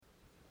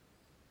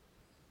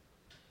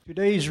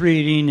Today's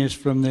reading is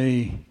from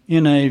the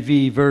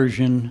NIV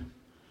version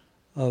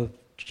of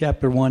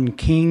chapter 1,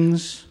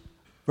 Kings,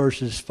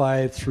 verses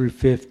 5 through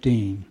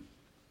 15.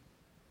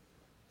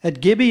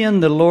 At Gibeon,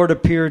 the Lord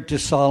appeared to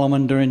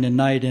Solomon during the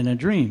night in a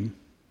dream.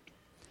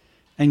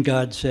 And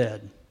God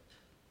said,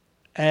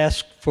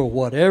 "Ask for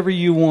whatever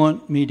you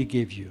want me to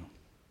give you."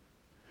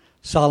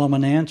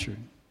 Solomon answered,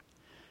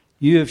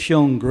 "You have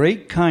shown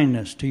great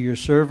kindness to your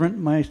servant,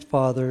 my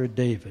father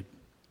David,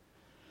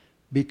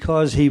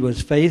 because he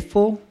was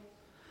faithful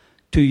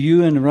to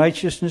you in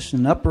righteousness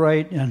and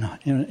upright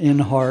in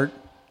heart.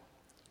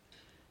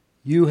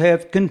 You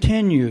have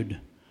continued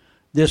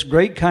this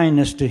great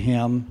kindness to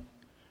him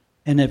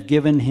and have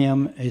given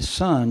him a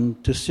son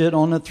to sit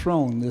on the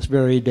throne this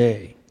very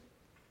day.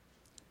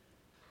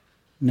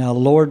 Now,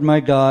 Lord my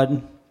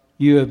God,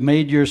 you have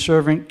made your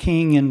servant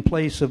king in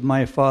place of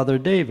my father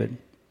David.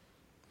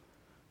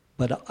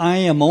 But I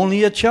am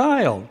only a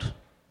child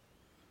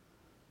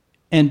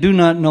and do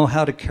not know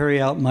how to carry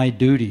out my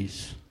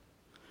duties.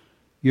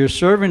 Your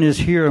servant is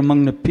here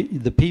among the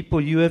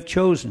people you have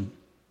chosen,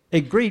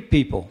 a great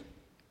people,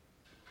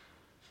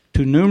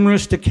 too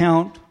numerous to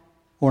count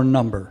or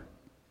number.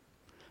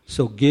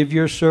 So give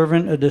your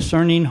servant a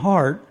discerning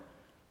heart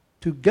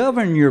to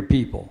govern your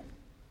people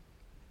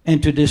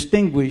and to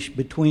distinguish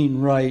between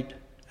right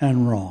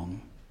and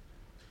wrong.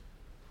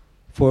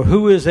 For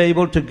who is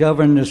able to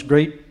govern this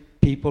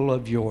great people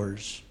of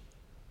yours?"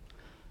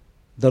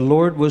 The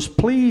Lord was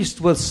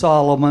pleased with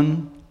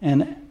Solomon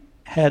and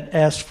had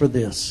asked for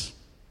this.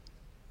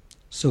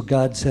 So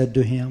God said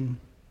to him,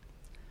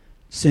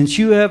 "Since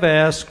you have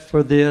asked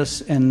for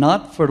this and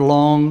not for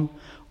long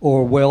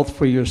or wealth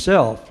for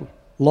yourself,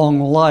 long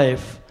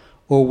life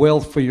or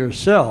wealth for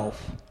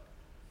yourself,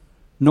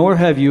 nor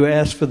have you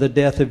asked for the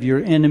death of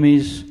your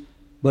enemies,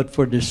 but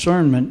for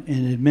discernment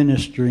in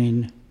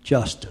administering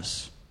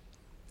justice,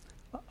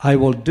 I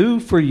will do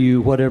for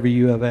you whatever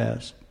you have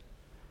asked.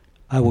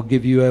 I will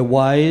give you a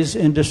wise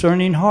and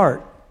discerning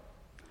heart,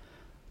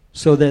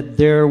 so that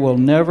there will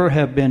never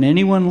have been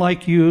anyone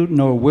like you,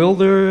 nor will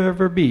there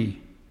ever be.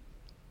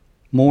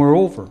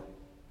 Moreover,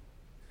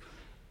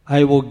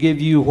 I will give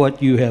you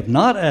what you have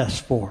not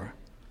asked for,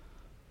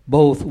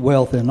 both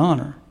wealth and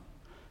honor,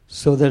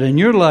 so that in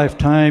your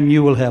lifetime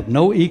you will have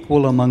no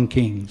equal among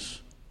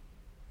kings.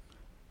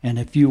 And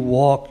if you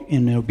walk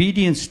in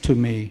obedience to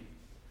me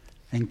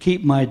and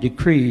keep my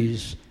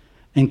decrees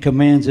and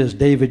commands as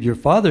David your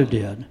father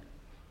did,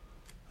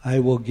 I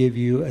will give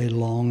you a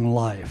long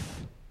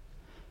life."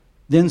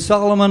 Then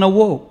Solomon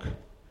awoke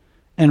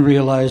and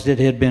realized it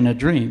had been a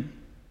dream.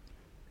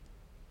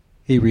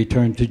 He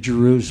returned to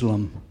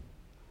Jerusalem,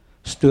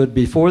 stood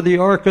before the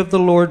ark of the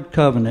Lord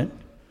covenant,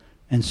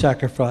 and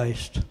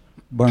sacrificed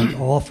burnt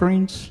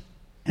offerings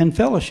and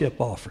fellowship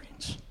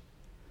offerings.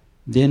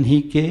 Then he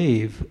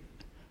gave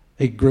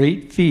a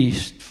great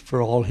feast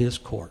for all his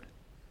court.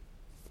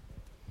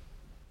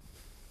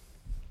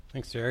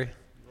 Thanks, Jerry.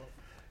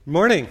 Good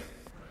morning.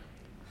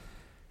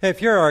 Hey, if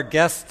you're our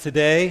guest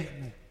today,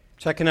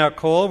 checking out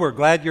Cole, we're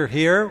glad you're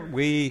here.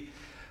 We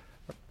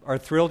are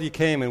thrilled you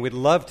came, and we'd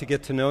love to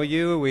get to know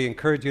you. We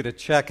encourage you to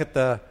check at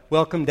the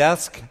welcome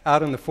desk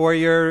out in the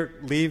foyer,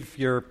 leave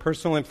your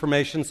personal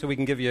information so we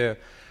can give you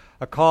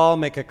a call,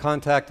 make a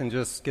contact, and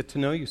just get to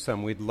know you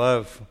some. We'd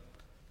love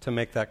to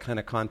make that kind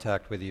of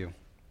contact with you.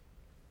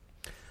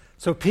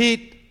 So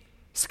Pete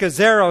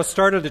Scazzaro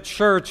started a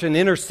church in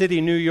inner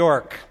city New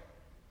York.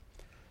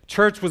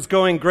 Church was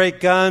going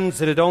great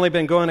guns. It had only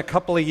been going a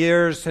couple of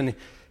years, and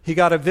he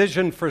got a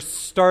vision for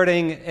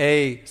starting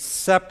a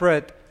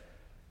separate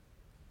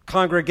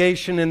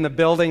congregation in the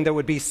building that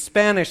would be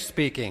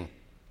Spanish-speaking.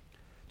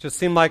 Just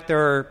seemed like there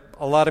were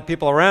a lot of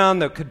people around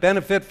that could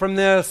benefit from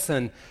this,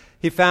 and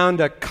he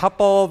found a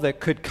couple that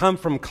could come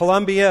from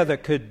Colombia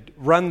that could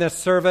run this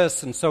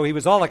service, and so he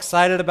was all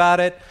excited about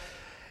it.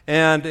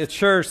 And it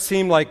sure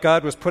seemed like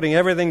God was putting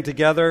everything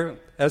together.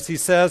 As he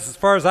says, as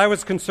far as I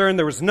was concerned,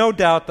 there was no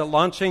doubt that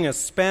launching a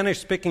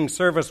Spanish-speaking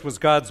service was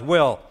God's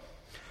will.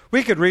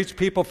 We could reach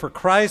people for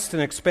Christ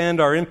and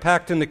expand our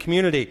impact in the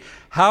community.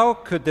 How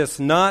could this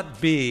not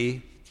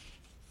be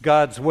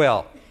God's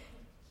will?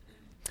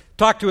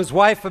 Talked to his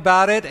wife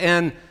about it,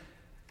 and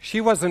she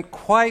wasn't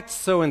quite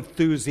so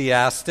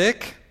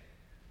enthusiastic.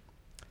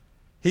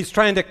 He's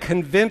trying to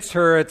convince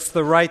her it's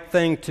the right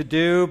thing to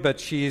do, but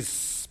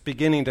she's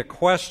beginning to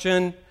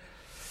question.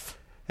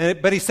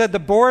 But he said the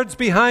board's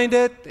behind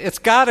it. It's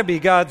got to be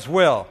God's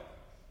will.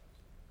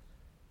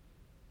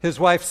 His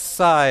wife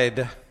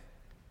sighed.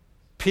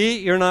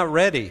 "Pete, you're not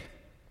ready.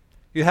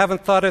 You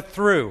haven't thought it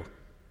through.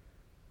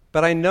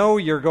 But I know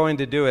you're going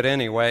to do it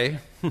anyway.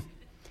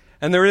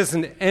 And there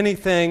isn't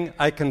anything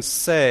I can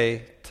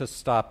say to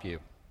stop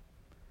you."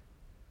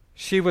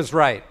 She was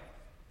right.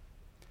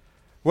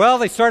 Well,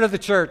 they started the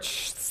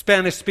church,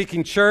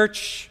 Spanish-speaking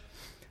church.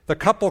 The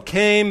couple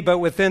came, but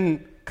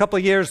within a couple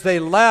of years they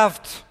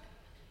left.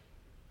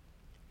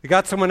 They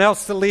got someone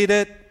else to lead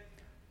it.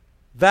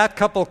 That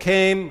couple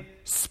came,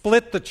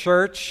 split the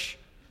church,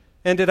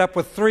 ended up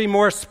with 3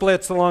 more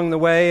splits along the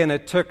way, and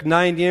it took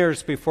 9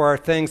 years before our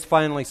things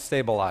finally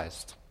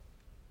stabilized.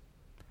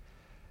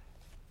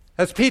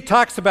 As Pete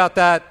talks about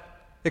that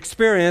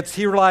experience,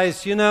 he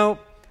realized,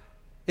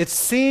 it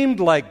seemed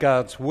like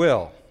God's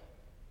will,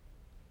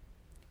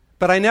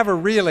 but I never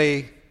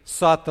really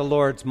sought the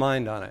Lord's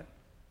mind on it.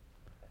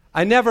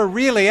 I never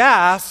really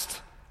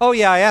asked, I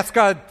asked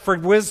God for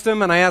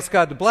wisdom and I asked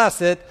God to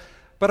bless it,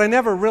 but I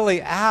never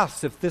really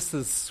asked if this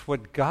is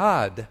what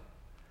God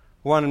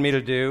wanted me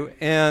to do.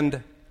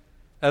 And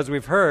as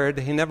we've heard,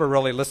 he never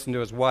really listened to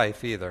his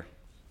wife either.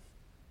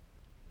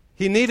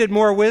 He needed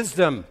more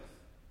wisdom,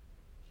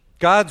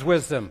 God's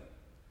wisdom.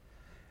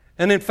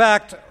 And in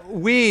fact,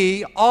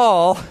 we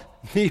all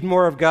need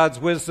more of God's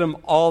wisdom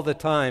all the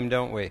time,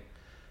 don't we?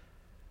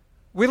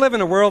 We live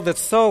in a world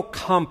that's so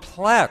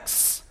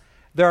complex.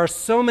 There are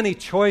so many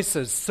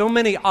choices, so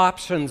many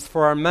options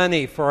for our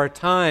money, for our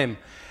time.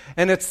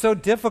 And it's so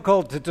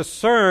difficult to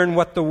discern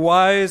what the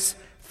wise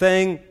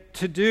thing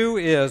to do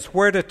is,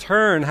 where to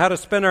turn, how to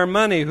spend our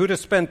money, who to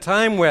spend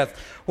time with,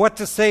 what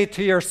to say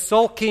to your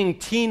sulking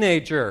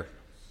teenager,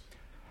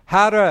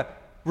 how to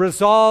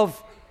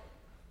resolve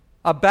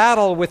a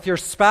battle with your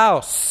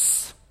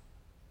spouse.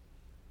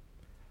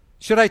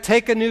 Should I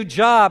take a new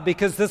job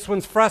because this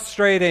one's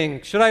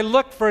frustrating? Should I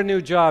look for a new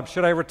job?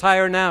 Should I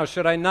retire now?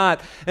 Should I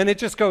not? And it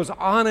just goes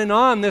on and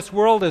on. This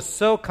world is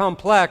so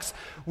complex.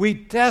 We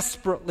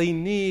desperately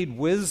need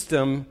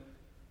wisdom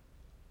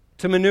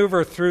to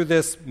maneuver through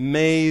this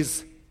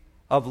maze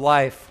of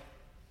life.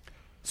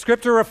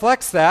 Scripture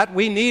reflects that.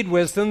 We need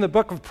wisdom. The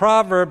book of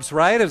Proverbs,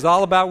 right, is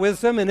all about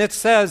wisdom. And it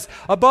says,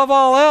 above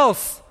all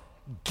else,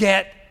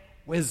 get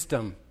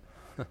wisdom.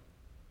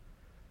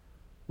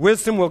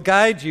 Wisdom will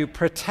guide you,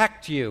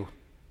 protect you,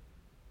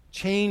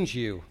 change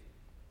you,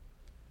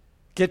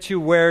 get you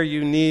where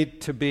you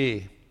need to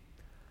be.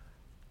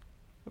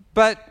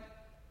 But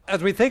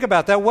as we think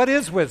about that, what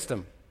is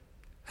wisdom?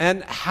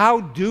 And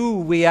how do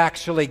we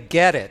actually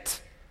get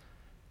it?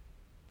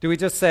 Do we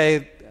just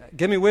say,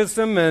 give me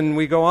wisdom and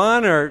we go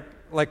on, or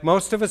like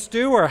most of us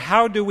do, or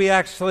how do we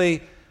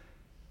actually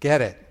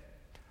get it?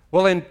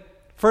 Well, in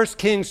 1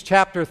 Kings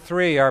chapter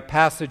 3, our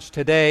passage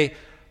today,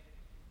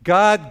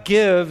 God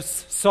gives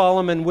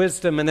Solomon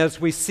wisdom, and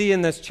as we see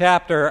in this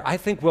chapter, I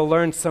think we'll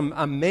learn some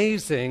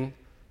amazing,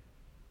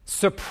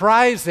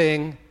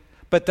 surprising,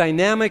 but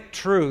dynamic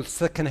truths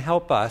that can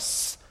help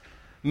us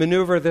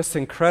maneuver this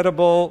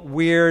incredible,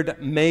 weird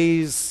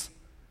maze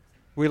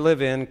we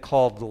live in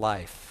called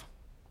life.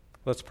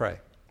 Let's pray.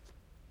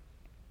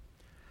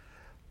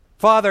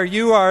 Father,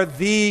 you are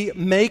the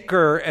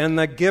maker and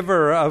the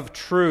giver of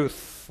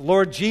truth.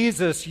 Lord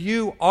Jesus,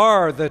 you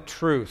are the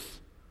truth,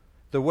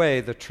 the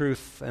way, the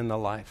truth, and the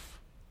life.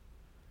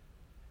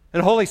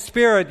 And Holy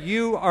Spirit,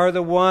 you are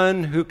the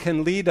one who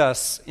can lead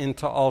us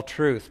into all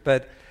truth.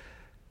 But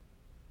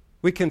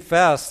we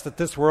confess that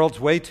this world's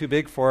way too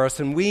big for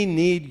us, and we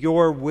need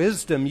your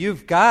wisdom.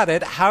 You've got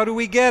it. How do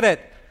we get it?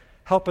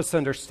 Help us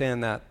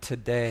understand that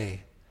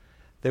today,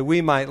 that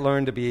we might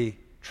learn to be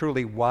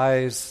truly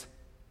wise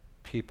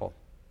people.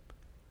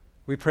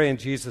 We pray in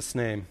Jesus'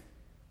 name.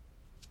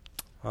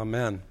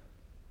 Amen.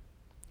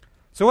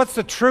 So what's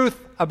the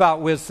truth about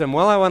wisdom?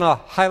 Well, I want to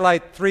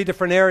highlight 3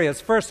 different areas.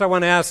 First, I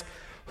want to ask,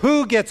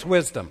 who gets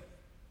wisdom?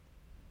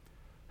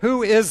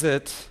 Who is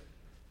it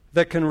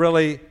that can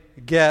really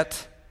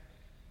get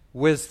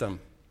wisdom?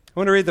 I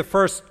want to read the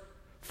first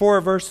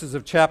 4 verses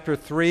of chapter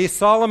 3.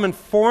 Solomon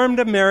formed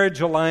a marriage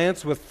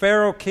alliance with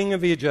Pharaoh, king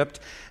of Egypt,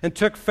 and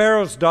took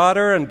Pharaoh's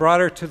daughter and brought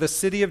her to the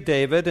city of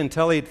David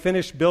until he had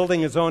finished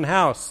building his own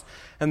house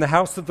and the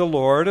house of the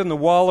Lord and the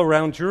wall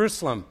around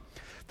Jerusalem.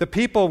 The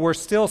people were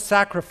still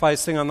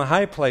sacrificing on the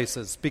high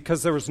places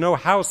because there was no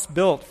house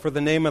built for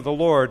the name of the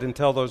Lord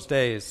until those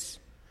days.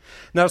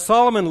 Now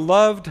Solomon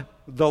loved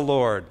the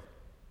Lord,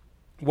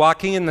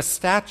 walking in the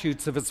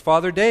statutes of his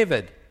father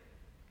David,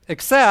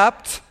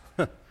 except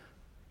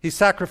he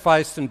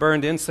sacrificed and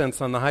burned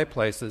incense on the high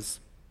places.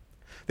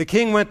 The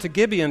king went to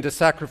Gibeon to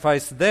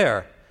sacrifice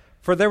there,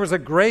 for there was a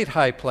great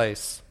high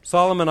place.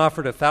 Solomon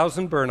offered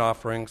 1,000 burnt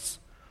offerings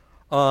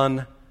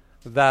on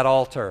that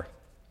altar.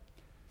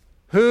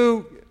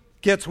 Who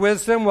gets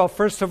wisdom? Well,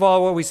 first of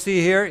all, what we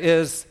see here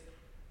is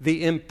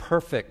the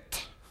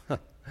imperfect.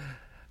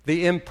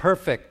 The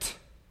imperfect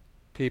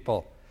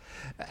people.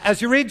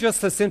 As you read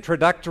just this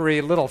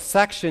introductory little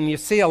section, you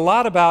see a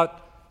lot about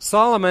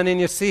Solomon,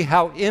 and you see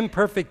how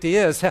imperfect he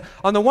is.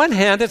 On the one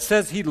hand, it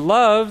says he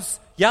loves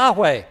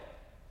Yahweh,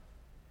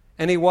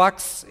 and he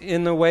walks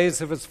in the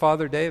ways of his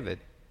father David.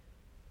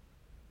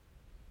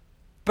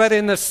 But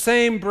in the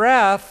same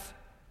breath,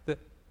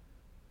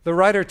 the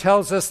writer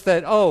tells us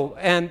that,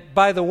 and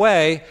by the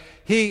way,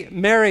 he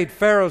married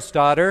Pharaoh's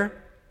daughter,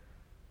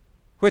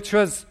 which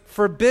was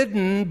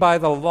forbidden by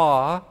the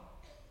law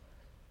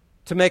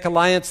to make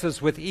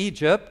alliances with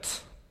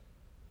Egypt.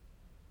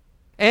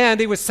 And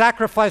he was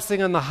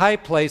sacrificing on the high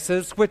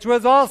places, which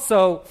was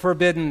also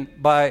forbidden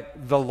by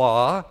the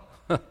law.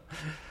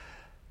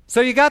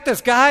 So you got this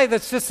guy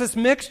that's just this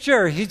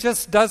mixture. He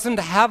just doesn't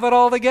have it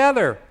all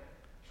together.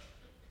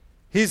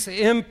 He's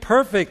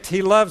imperfect.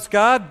 He loves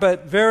God,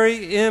 but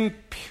very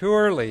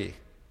impurely.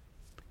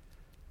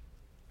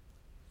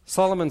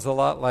 Solomon's a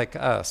lot like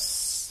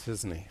us. us,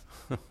 isn't he?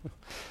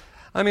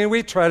 I mean,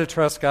 we try to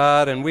trust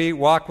God, and we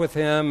walk with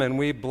him, and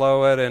we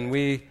blow it, and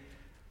we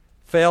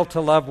fail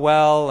to love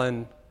well,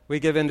 and we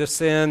give in to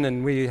sin,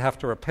 and we have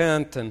to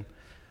repent, and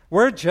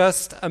we're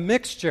just a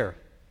mixture.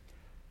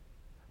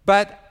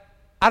 But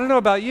I don't know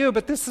about you,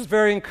 but this is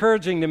very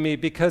encouraging to me,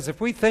 because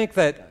if we think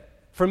that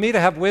for me to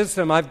have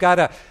wisdom, I've got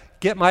to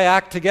get my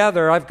act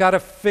together, I've got to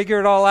figure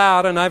it all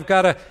out, and I've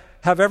got to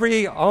have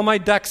all my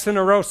ducks in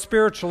a row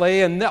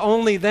spiritually, and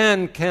only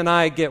then can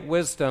I get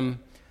wisdom,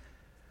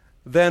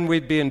 then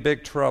we'd be in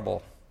big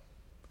trouble.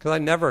 Because I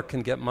never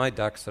can get my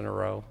ducks in a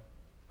row.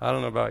 I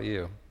don't know about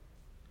you.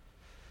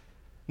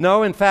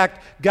 No, in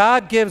fact,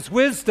 God gives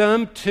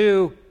wisdom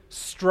to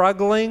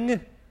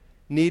struggling,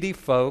 needy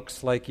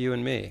folks like you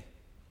and me.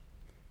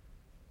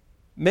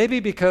 Maybe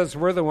because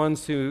we're the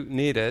ones who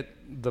need it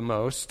the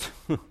most,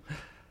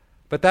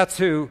 but that's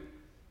who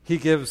he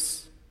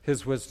gives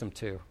his wisdom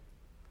to.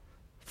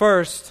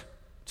 First,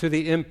 to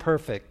the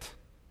imperfect,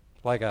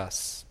 like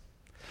us.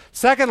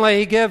 Secondly,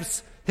 he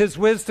gives his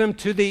wisdom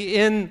to the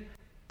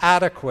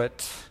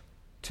inadequate,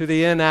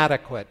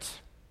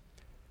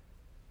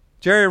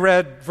 Jerry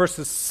read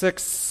verses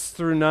 6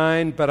 through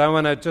 9, but I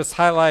want to just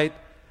highlight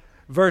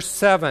verse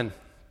 7.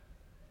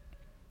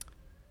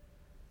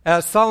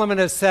 As Solomon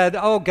has said,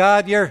 "Oh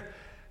God,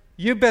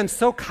 you've been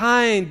so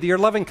kind. Your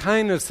loving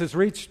kindness has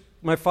reached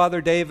my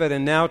father David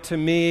and now to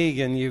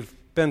me, and you've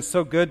been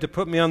so good to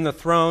put me on the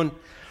throne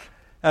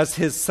as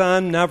his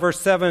son." Now verse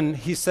 7,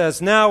 he says,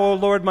 "Now, O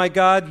Lord my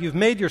God, you've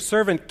made your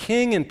servant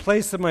king in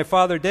place of my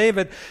father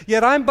David,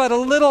 yet I'm but a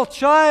little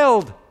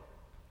child.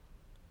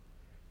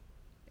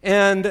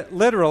 And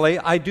literally,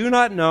 I do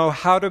not know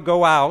how to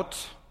go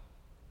out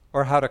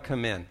or how to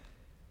come in."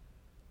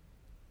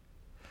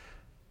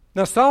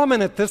 Now,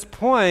 Solomon at this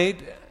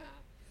point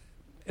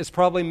is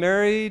probably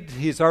married.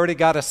 He's already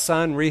got a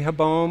son,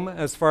 Rehoboam,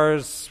 as far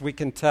as we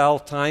can tell,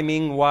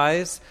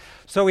 timing-wise.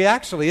 So he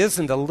actually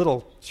isn't a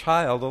little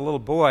child, a little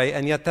boy,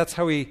 and yet that's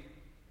how he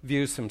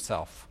views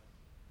himself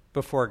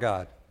before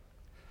God.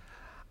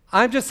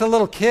 I'm just a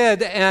little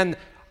kid, and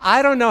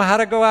I don't know how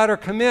to go out or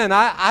come in.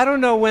 I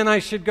don't know when I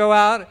should go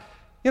out.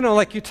 You know,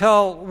 like you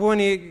tell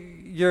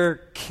your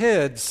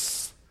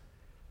kids,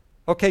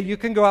 okay, you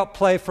can go out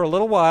play for a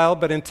little while,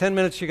 but in 10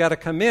 minutes you got to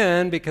come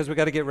in because we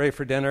got to get ready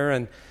for dinner.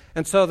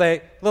 And so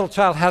the little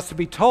child has to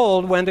be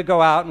told when to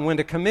go out and when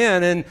to come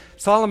in. And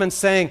Solomon's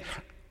saying,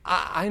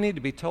 I need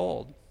to be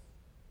told.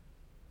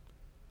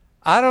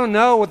 I don't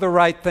know what the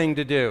right thing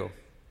to do.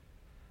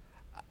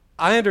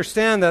 I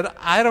understand that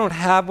I don't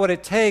have what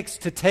it takes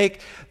to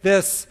take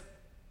this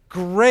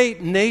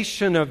great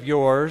nation of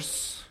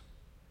yours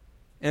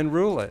and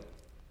rule it.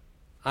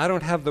 I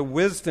don't have the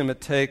wisdom it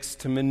takes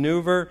to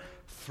maneuver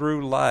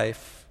through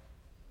life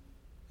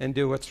and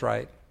do what's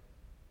right.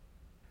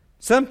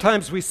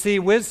 Sometimes we see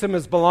wisdom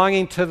as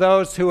belonging to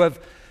those who have,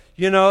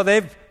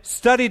 they've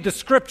studied the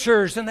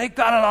scriptures and they've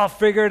got it all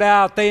figured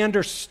out. They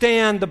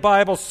understand the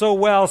Bible so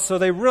well, so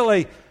they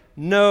really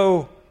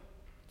know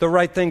the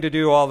right thing to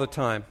do all the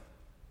time.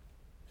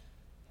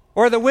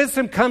 Or the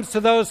wisdom comes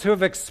to those who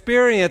have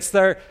experienced,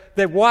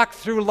 they've walked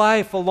through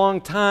life a long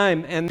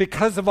time, and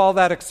because of all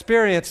that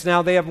experience,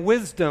 now they have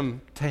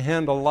wisdom to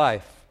handle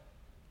life.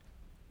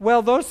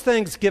 Well, those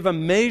things give a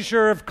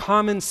measure of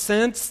common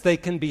sense. They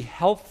can be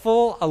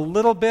helpful a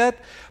little bit,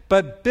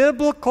 but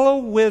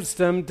biblical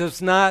wisdom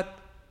does not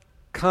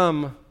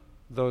come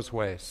those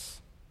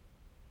ways.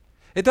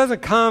 It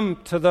doesn't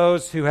come to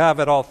those who have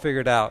it all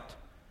figured out.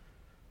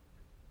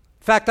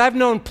 In fact, I've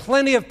known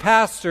plenty of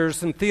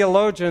pastors and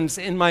theologians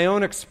in my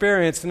own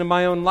experience and in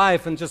my own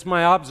life and just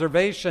my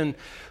observation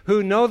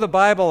who know the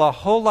Bible a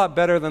whole lot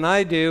better than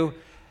I do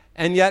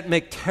and yet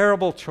make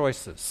terrible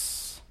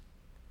choices.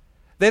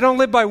 They don't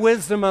live by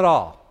wisdom at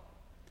all.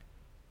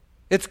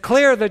 It's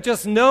clear that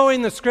just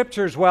knowing the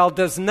scriptures well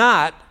does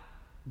not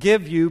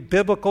give you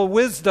biblical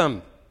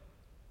wisdom,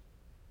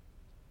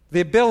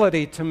 the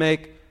ability to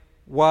make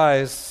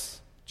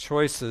wise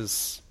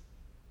choices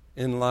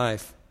in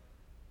life.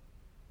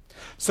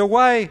 So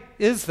why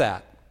is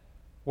that?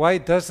 Why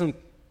doesn't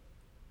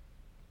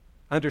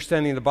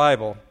understanding the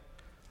Bible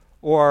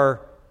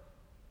or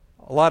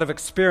a lot of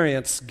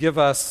experience give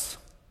us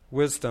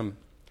wisdom?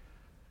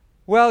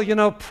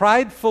 Well,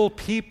 prideful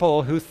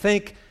people who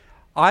think,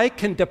 I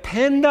can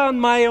depend on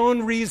my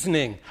own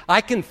reasoning.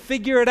 I can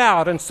figure it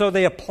out. And so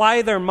they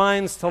apply their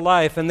minds to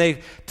life and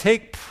they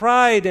take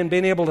pride in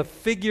being able to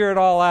figure it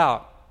all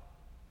out.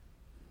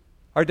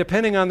 Are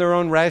depending on their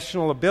own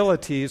rational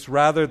abilities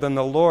rather than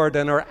the Lord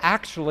and are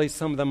actually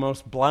some of the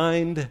most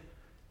blind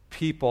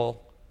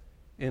people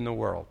in the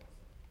world.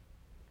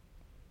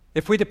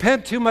 If we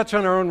depend too much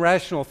on our own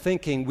rational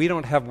thinking, we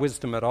don't have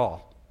wisdom at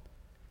all.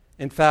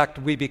 In fact,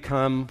 we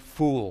become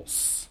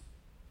fools.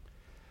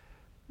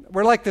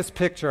 We're like this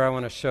picture I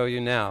want to show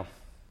you now.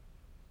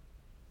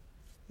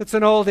 It's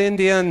an old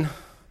Indian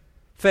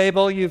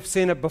fable. You've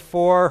seen it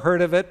before,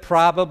 heard of it,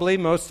 probably,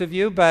 most of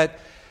you, but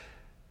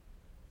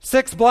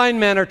 6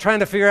 blind men are trying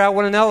to figure out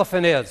what an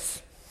elephant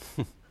is.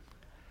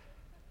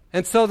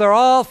 And so they're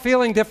all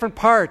feeling different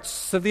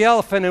parts of the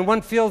elephant, and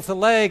one feels the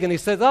leg, and he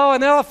says, oh,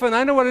 an elephant,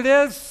 I know what it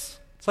is.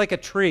 It's like a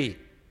tree.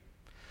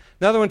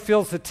 Another one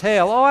feels the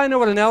tail. Oh, I know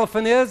what an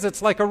elephant is.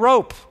 It's like a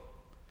rope.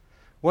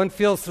 One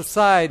feels the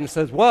side and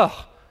says, whoa,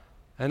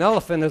 an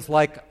elephant is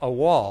like a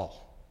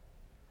wall.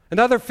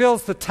 Another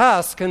feels the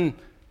tusk and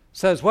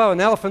says, well, an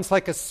elephant's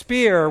like a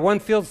spear. One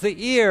feels the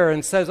ear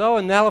and says, oh,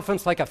 an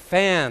elephant's like a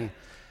fan.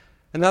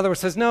 Another one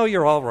says, no,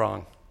 you're all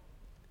wrong.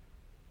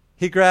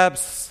 He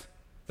grabs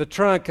the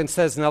trunk and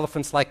says, an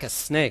elephant's like a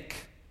snake.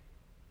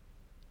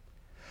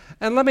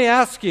 And let me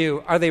ask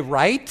you, are they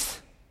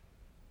right?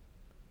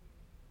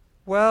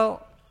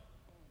 Well,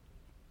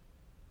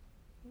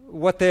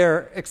 what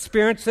they're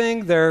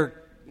experiencing, they're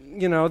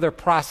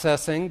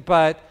processing,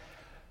 but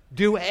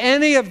do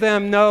any of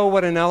them know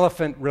what an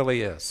elephant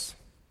really is?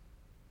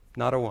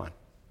 Not a one.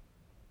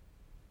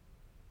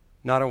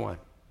 Not a one.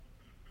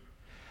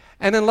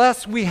 And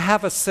unless we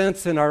have a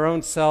sense in our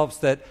own selves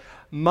that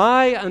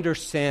my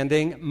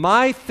understanding,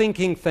 my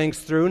thinking things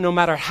through, no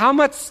matter how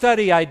much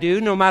study I do,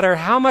 no matter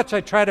how much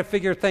I try to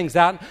figure things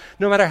out,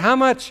 no matter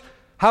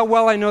how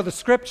well I know the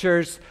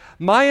scriptures,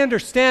 my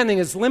understanding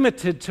is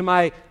limited to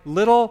my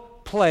little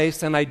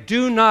place, and I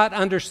do not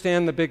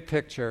understand the big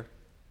picture.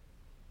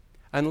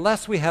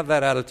 Unless we have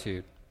that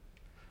attitude,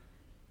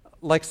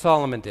 like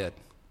Solomon did.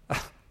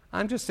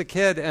 I'm just a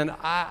kid, and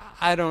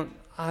I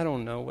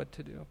don't know what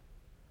to do.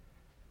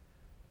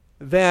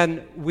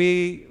 Then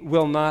we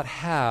will not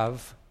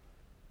have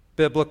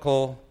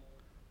biblical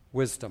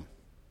wisdom.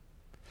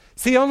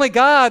 See, only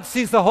God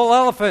sees the whole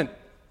elephant.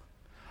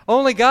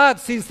 Only God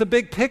sees the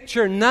big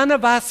picture. None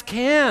of us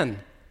can.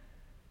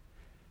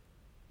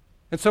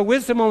 And so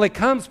wisdom only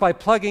comes by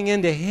plugging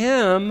into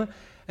Him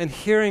and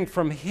hearing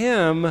from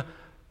Him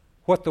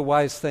what the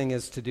wise thing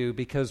is to do,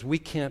 because we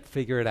can't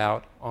figure it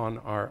out on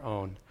our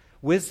own.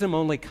 Wisdom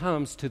only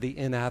comes to the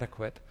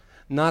inadequate,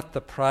 not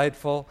the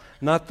prideful,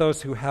 not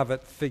those who have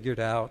it figured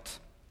out.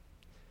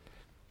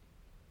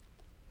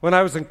 When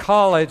I was in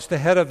college, the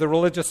head of the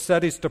religious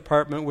studies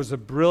department was a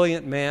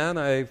brilliant man.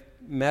 I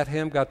met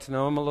him, got to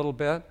know him a little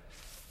bit.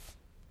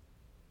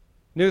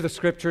 Knew the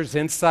scriptures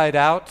inside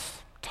out,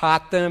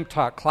 taught them,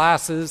 taught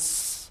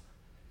classes,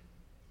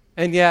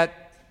 and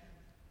yet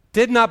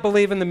did not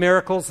believe in the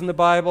miracles in the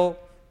Bible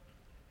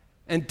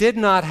and did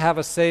not have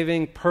a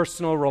saving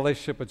personal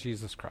relationship with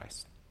Jesus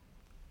Christ.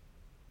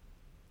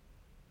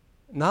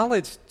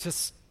 Knowledge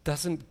just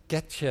doesn't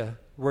get you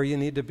where you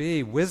need to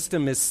be.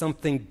 Wisdom is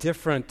something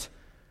different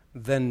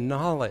than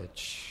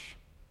knowledge.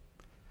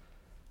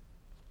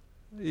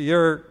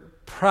 You're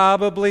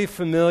probably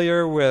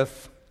familiar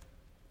with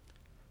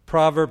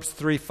Proverbs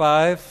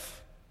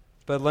 3:5,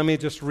 but let me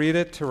just read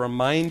it to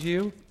remind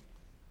you.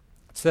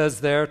 It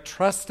says there,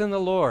 trust in the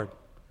Lord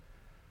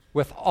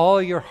with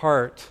all your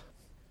heart,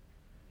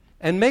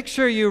 and make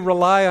sure you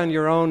rely on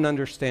your own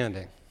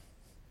understanding.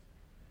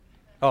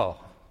 Oh,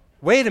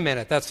 wait a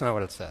minute, that's not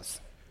what it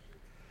says.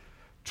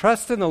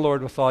 Trust in the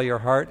Lord with all your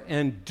heart,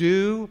 and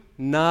do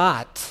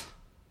not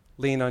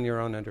lean on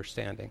your own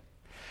understanding.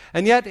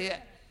 And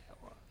yet,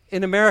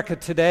 in America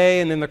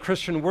today and in the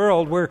Christian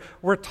world,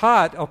 we're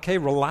taught, okay,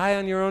 rely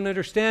on your own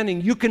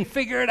understanding. You can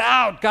figure it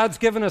out. God's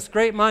given us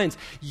great minds.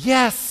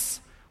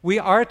 Yes, we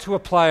are to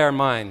apply our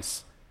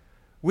minds.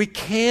 We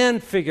can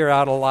figure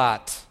out a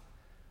lot.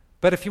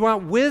 But if you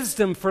want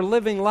wisdom for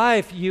living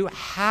life, you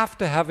have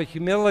to have a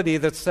humility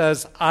that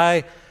says,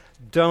 I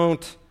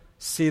don't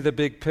see the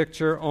big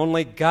picture.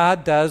 Only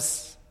God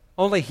does.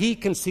 Only He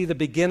can see the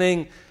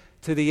beginning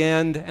to the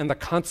end and the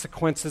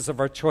consequences of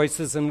our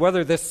choices, and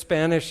whether this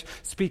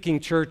Spanish-speaking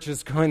church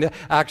is going to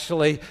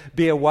actually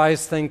be a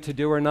wise thing to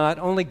do or not.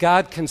 Only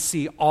God can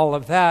see all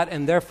of that,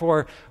 and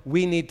therefore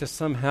we need to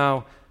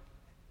somehow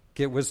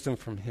get wisdom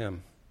from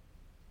Him.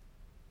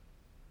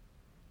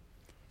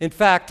 In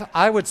fact,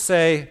 I would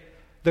say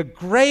the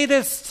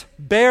greatest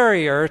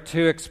barrier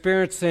to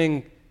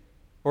experiencing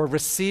or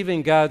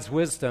receiving God's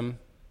wisdom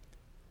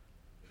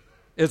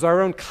is our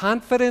own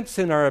confidence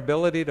in our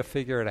ability to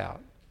figure it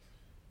out.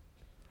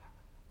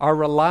 Our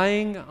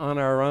relying on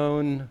our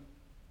own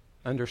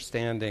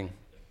understanding.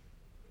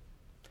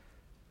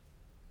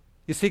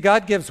 You see,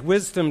 God gives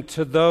wisdom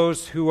to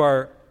those who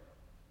are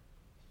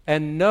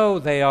and know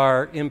they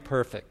are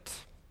imperfect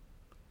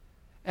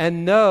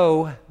and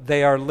know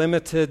they are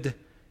limited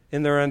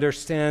in their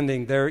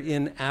understanding. They're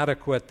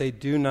inadequate. They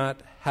do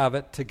not have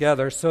it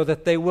together, so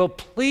that they will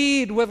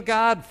plead with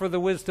God for the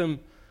wisdom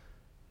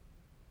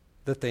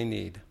that they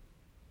need.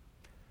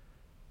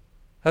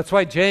 That's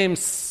why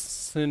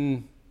James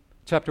in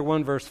chapter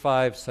 1, verse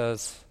 5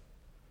 says,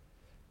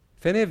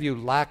 if any of you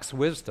lacks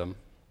wisdom,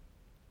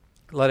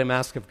 let him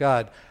ask of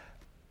God.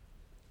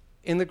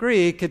 In the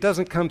Greek, it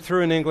doesn't come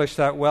through in English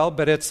that well,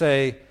 but it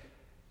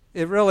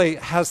really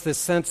has this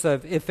sense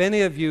of, if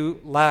any of you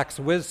lacks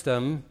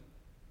wisdom,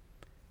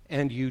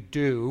 and you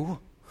do,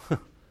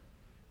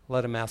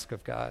 let him ask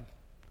of God.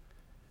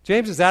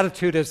 James's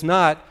attitude is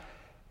not,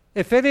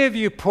 if any of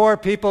you poor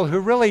people who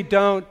really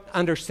don't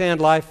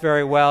understand life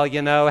very well,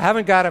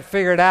 haven't got it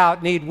figured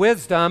out, need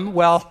wisdom,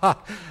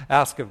 well,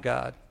 ask of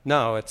God.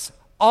 No, it's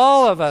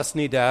all of us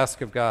need to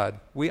ask of God.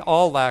 We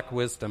all lack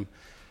wisdom.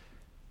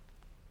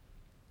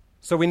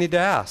 So we need to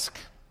ask.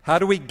 How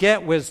do we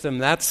get wisdom?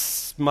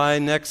 That's my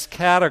next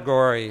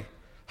category.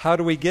 How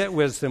do we get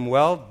wisdom?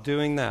 Well,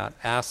 doing that,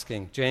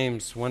 asking.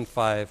 James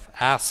 1:5,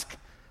 ask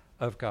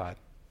of God.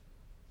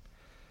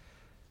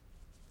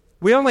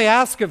 We only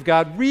ask of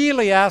God,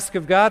 really ask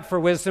of God for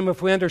wisdom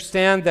if we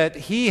understand that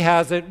He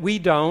has it, we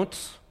don't.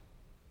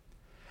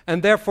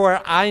 And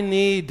therefore, I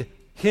need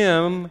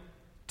Him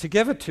to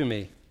give it to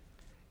me.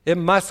 It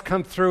must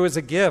come through as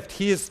a gift.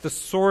 He is the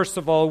source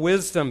of all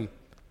wisdom.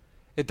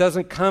 It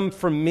doesn't come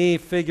from me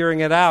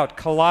figuring it out.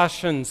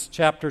 Colossians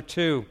chapter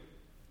 2.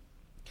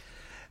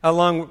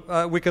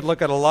 We could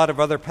look at a lot of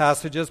other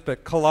passages,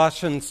 but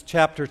Colossians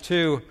chapter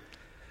 2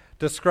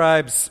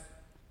 describes,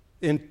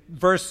 in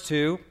verse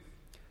 2,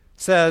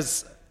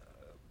 says,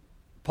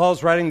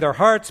 Paul's writing, their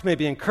hearts may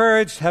be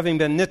encouraged, having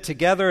been knit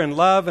together in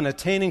love and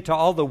attaining to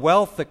all the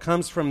wealth that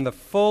comes from the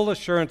full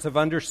assurance of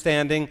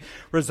understanding,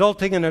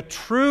 resulting in a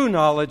true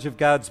knowledge of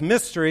God's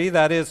mystery,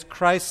 that is,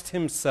 Christ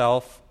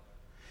Himself,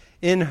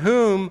 in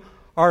whom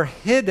are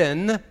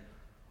hidden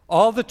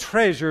all the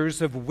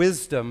treasures of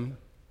wisdom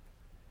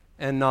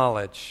and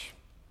knowledge.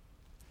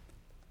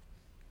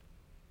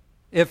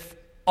 If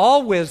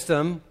all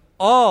wisdom,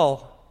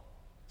 all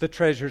the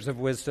treasures of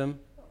wisdom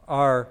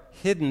are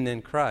hidden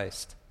in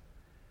Christ,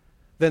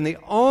 then the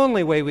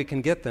only way we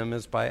can get them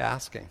is by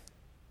asking.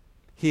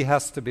 He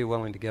has to be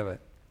willing to give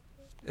it.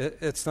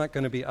 It's not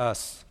going to be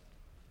us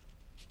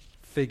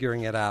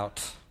figuring it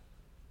out.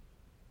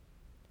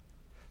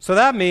 So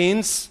that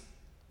means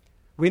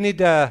we need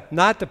to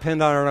not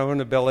depend on our own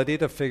ability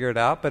to figure it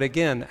out, but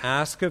again,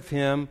 ask of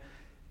Him,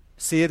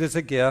 see it as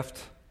a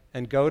gift,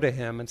 and go to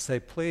Him and say,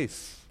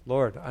 please,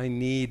 Lord, I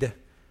need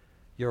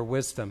your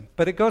wisdom.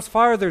 But it goes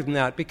farther than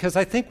that, because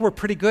I think we're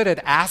pretty good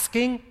at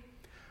asking.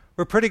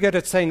 We're pretty good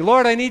at saying,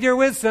 Lord, I need your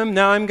wisdom.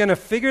 Now I'm going to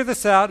figure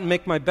this out and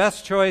make my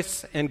best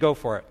choice and go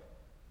for it.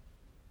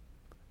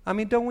 I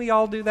mean, don't we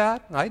all do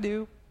that? I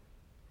do.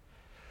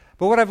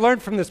 But what I've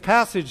learned from this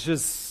passage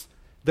is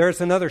there's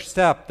another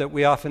step that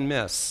we often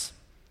miss.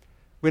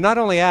 We not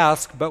only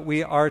ask, but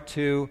we are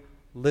to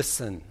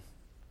listen.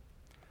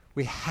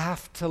 We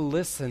have to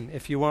listen.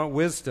 If you want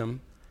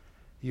wisdom,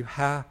 you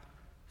have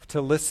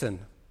to listen.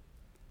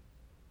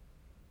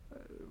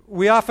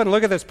 We often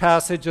look at this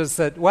passage as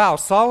that, wow,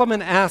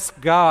 Solomon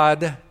asked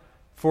God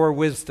for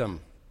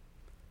wisdom.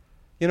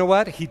 You know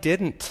what? He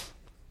didn't.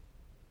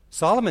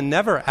 Solomon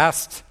never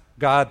asked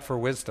God for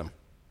wisdom.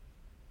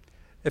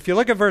 If you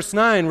look at verse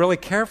 9 really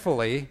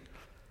carefully,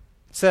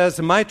 it says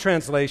in my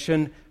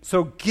translation,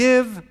 so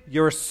give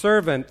your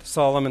servant,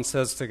 Solomon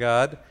says to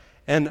God,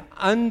 an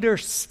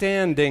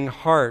understanding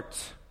heart.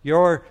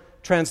 Your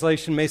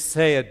translation may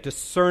say a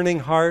discerning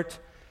heart.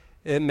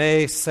 It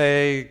may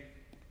say,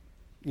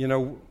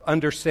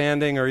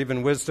 understanding or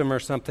even wisdom or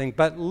something.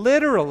 But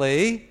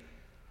literally,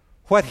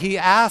 what he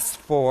asks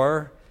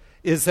for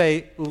is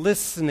a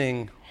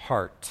listening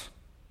heart.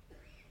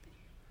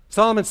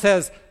 Solomon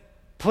says,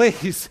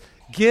 please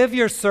give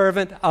your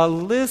servant a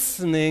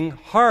listening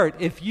heart.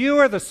 If you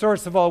are the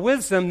source of all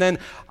wisdom, then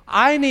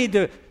I need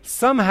to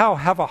somehow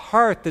have a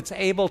heart that's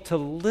able to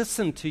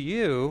listen to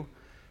you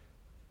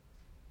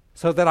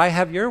so that I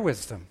have your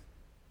wisdom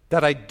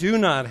that I do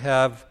not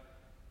have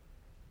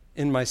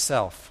in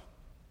myself.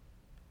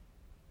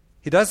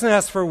 He doesn't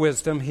ask for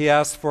wisdom, he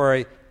asks for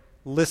a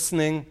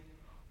listening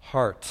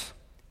heart.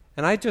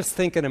 And I just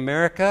think in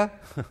America,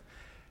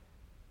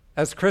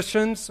 as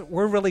Christians,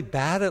 we're really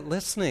bad at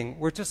listening.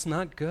 We're just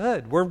not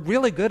good. We're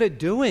really good at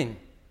doing.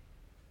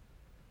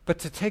 But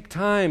to take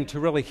time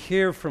to really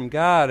hear from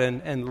God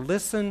and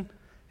listen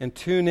and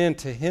tune in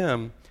to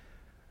Him,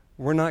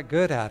 we're not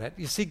good at it.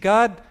 You see,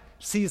 God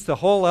sees the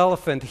whole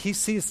elephant. He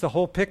sees the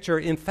whole picture.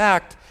 In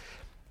fact,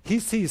 He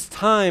sees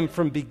time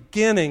from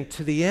beginning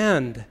to the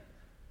end.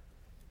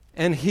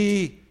 And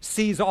He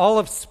sees all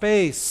of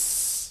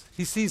space.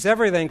 He sees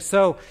everything.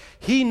 So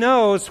He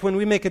knows when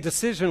we make a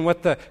decision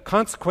what the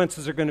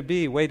consequences are going to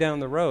be way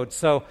down the road.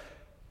 So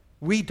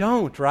we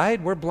don't, right?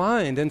 We're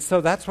blind. And so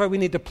that's why we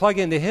need to plug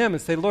into Him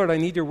and say, Lord, I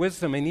need your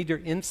wisdom. I need your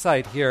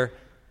insight here.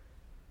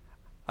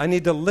 I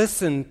need to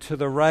listen to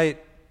the right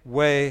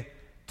way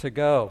to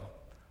go.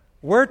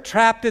 We're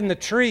trapped in the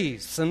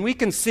trees, and we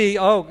can see,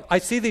 I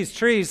see these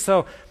trees,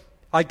 so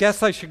I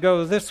guess I should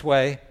go this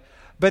way.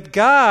 But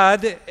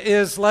God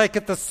is like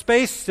at the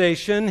space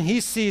station. He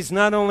sees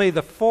not only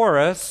the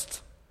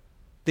forest,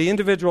 the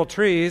individual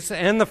trees,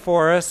 and the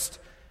forest,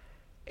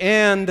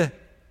 and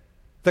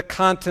the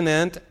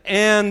continent,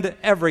 and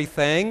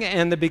everything,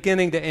 and the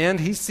beginning to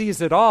end. He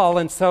sees it all,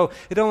 and so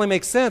it only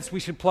makes sense we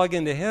should plug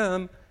into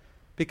Him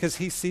because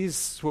He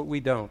sees what we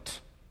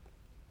don't.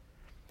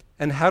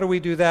 And how do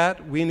we do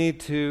that? We need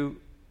to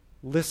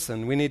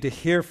listen. We need to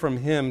hear from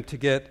Him to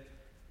get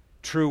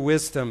true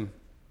wisdom.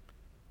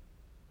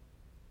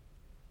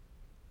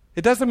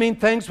 It doesn't mean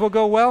things will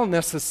go well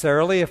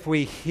necessarily if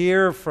we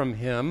hear from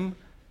Him,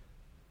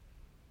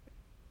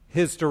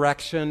 His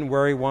direction,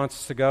 where He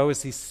wants to go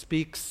as He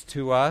speaks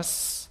to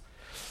us.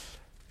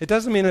 It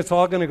doesn't mean it's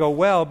all going to go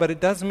well, but it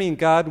does mean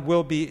God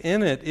will be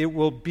in it. It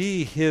will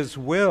be His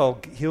will.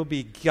 He'll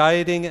be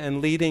guiding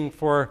and leading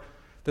for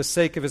the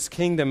sake of His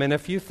kingdom. And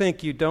if you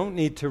think you don't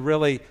need to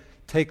really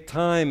take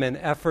time and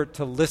effort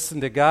to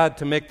listen to God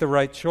to make the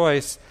right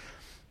choice,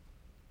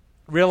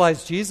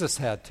 realize Jesus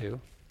had to.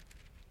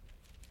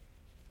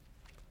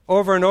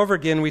 Over and over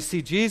again, we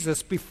see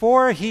Jesus,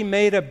 before He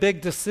made a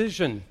big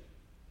decision,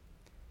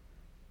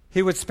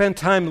 He would spend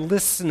time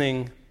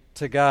listening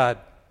to God.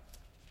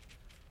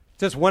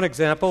 Just one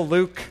example,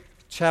 Luke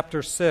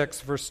chapter 6,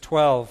 verse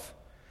 12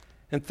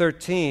 and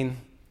 13.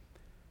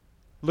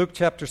 Luke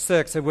chapter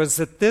 6, it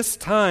was at this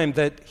time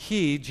that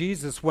He,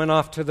 Jesus, went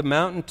off to the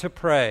mountain to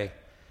pray,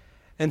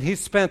 and He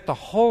spent the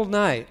whole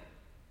night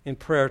in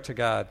prayer to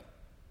God.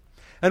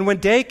 And when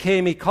day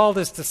came, He called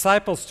His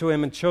disciples to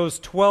Him and chose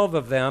 12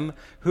 of them,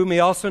 whom He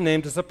also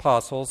named His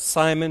apostles,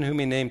 Simon, whom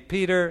He named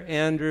Peter,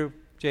 Andrew,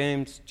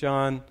 James,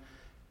 John,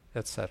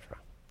 etc.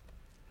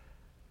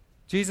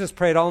 Jesus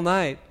prayed all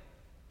night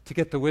to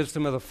get the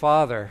wisdom of the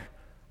Father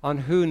on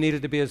who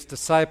needed to be His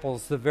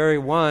disciples, the very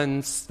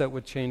ones that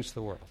would change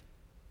the world.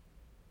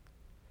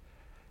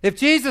 If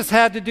Jesus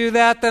had to do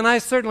that, then I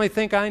certainly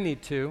think I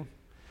need to.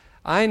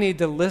 I need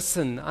to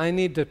listen. I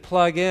need to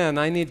plug in.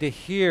 I need to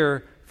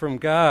hear from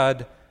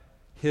God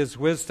His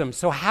wisdom.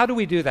 So how do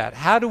we do that?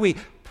 How do we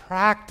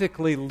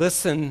practically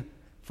listen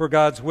for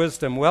God's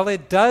wisdom? Well,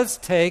 it does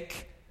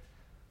take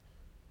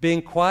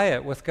being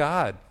quiet with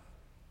God.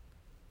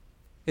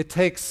 It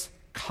takes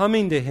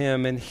coming to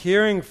Him and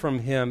hearing from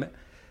Him.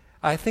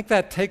 I think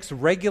that takes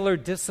regular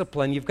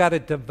discipline. You've got to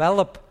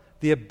develop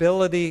the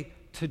ability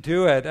to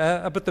do it.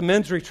 Up at the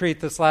men's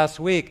retreat this last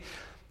week,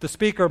 the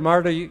speaker,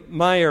 Marty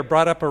Meyer,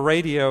 brought up a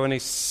radio and he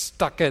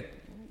stuck it,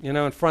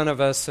 in front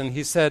of us, and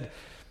he said,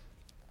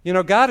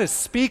 God is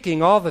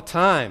speaking all the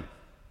time.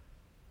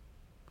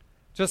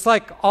 Just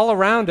like all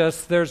around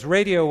us, there's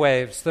radio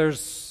waves,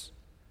 there's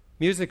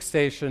music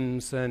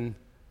stations and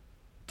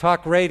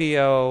talk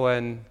radio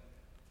and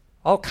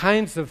all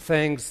kinds of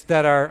things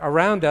that are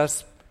around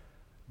us,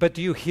 but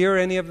do you hear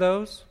any of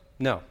those?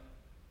 No.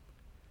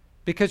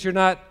 Because you're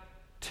not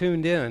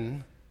tuned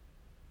in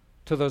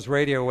to those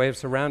radio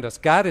waves around us.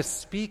 God is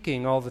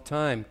speaking all the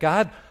time.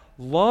 God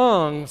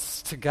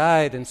longs to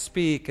guide and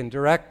speak and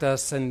direct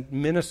us and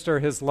minister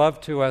His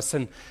love to us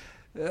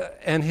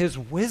and His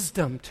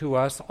wisdom to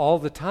us all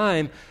the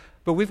time.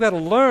 But we've got to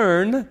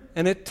learn,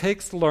 and it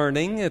takes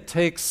learning. It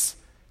takes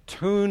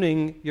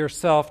tuning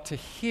yourself to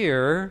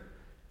hear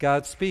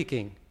God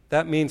speaking.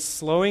 That means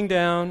slowing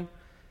down,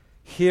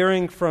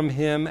 hearing from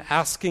Him,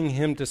 asking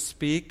Him to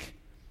speak.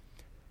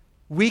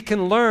 We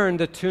can learn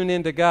to tune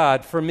into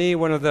God. For me,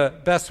 one of the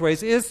best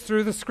ways is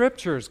through the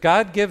Scriptures.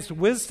 God gives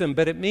wisdom,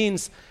 but it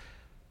means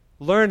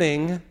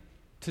learning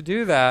to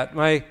do that.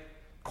 My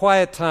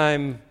quiet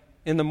time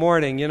in the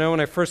morning, when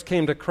I first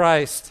came to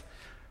Christ,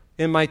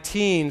 in my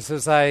teens,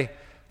 as I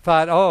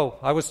thought,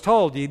 I was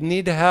told you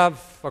need to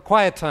have a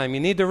quiet time.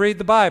 You need to read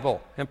the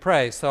Bible and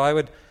pray. So I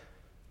would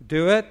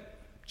do it,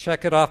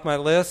 check it off my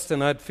list,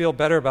 and I'd feel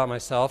better about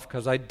myself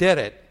because I did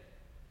it.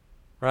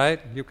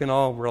 Right? You can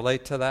all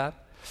relate to that.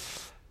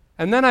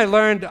 And then I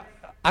learned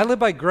I live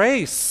by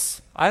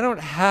grace. I don't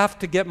have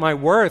to get my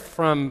worth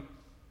from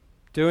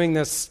doing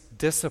this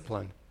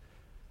discipline.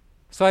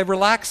 So I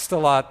relaxed a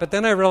lot, but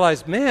then I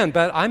realized,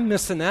 but I'm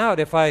missing out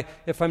if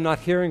I'm not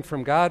hearing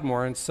from God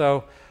more. And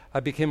so I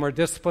became more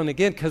disciplined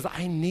again because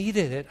I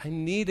needed it. I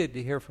needed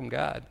to hear from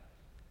God.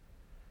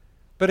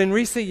 But in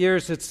recent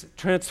years, it's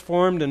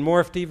transformed and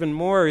morphed even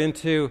more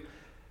into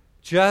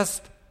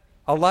just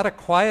a lot of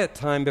quiet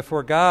time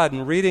before God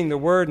and reading the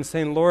Word and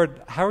saying,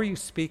 Lord, how are you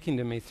speaking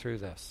to me through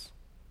this?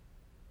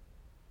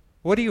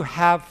 What do you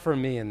have for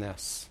me in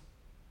this?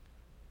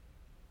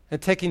 And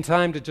taking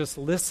time to just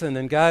listen,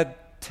 and God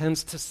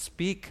tends to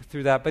speak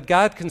through that. But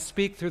God can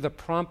speak through the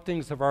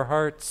promptings of our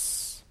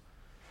hearts.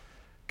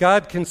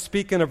 God can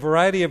speak in a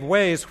variety of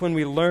ways when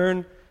we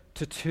learn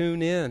to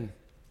tune in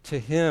to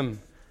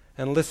Him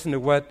and listen to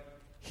what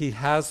He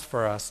has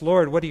for us.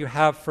 Lord, what do you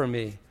have for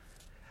me?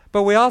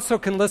 But we also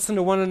can listen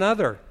to one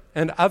another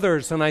and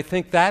others, and I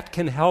think that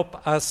can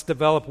help us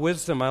develop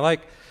wisdom. I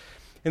like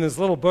in his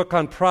little book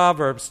on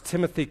Proverbs,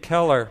 Timothy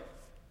Keller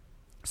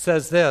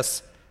says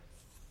this,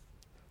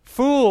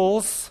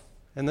 fools,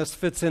 and this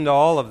fits into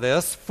all of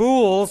this,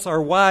 fools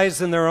are wise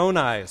in their own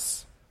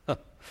eyes.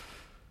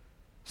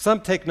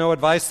 Some take no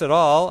advice at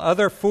all.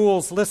 Other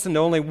fools listen to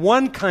only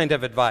one kind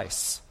of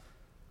advice.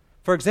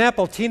 For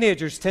example,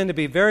 teenagers tend to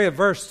be very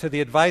averse to the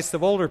advice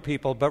of older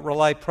people, but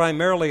rely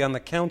primarily on the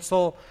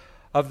counsel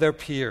of their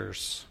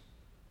peers.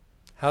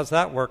 How's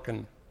that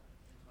working?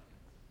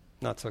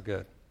 Not so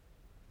good.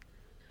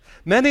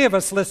 Many of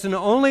us listen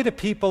only to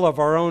people of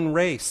our own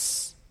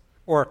race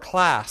or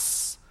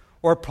class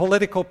or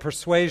political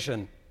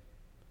persuasion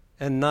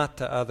and not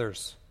to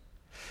others.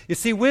 You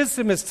see,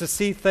 wisdom is to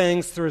see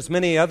things through as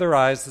many other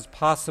eyes as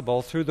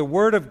possible, through the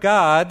Word of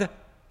God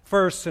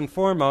first and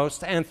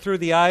foremost, and through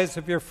the eyes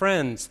of your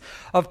friends,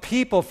 of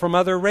people from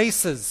other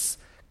races,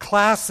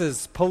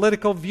 classes,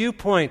 political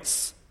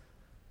viewpoints.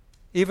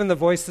 even the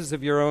voices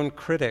of your own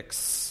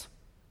critics.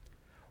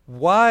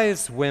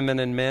 Wise women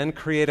and men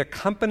create a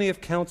company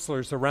of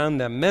counselors around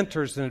them,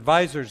 mentors and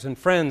advisors and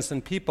friends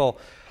and people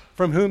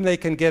from whom they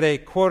can get a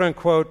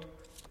quote-unquote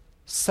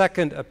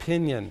second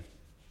opinion.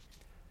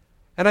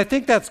 And I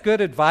think that's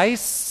good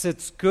advice.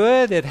 It's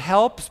good, it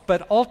helps,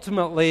 but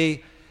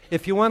ultimately,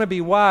 if you want to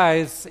be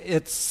wise,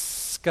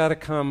 it's got to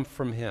come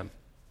from Him.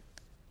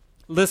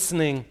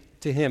 Listening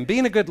to Him.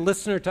 Being a good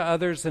listener to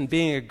others and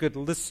being a good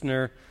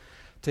listener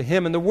to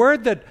Him. And the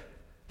word that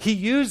he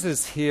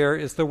uses here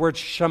is the word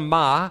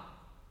shema,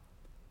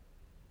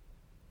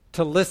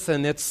 to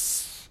listen.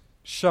 It's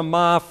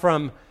shema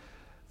from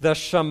the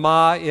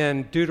Shema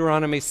in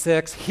Deuteronomy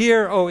 6.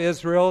 Hear, O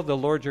Israel, the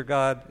Lord your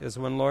God is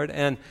one Lord.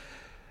 And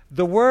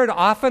the word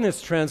often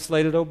is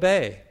translated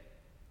obey.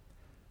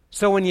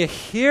 So when you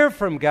hear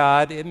from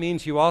God, it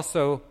means you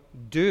also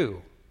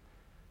do.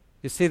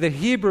 You see, the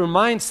Hebrew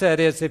mindset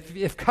is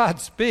if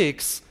God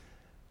speaks,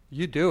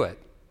 you do it.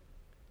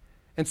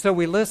 And so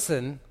we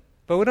listen,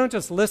 but we don't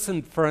just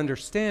listen for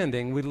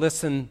understanding. We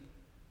listen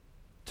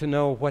to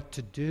know what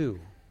to do,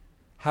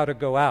 how to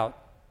go out,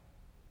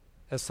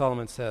 as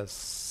Solomon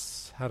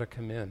says, how to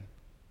come in,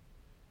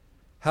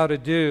 how to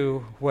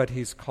do what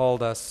he's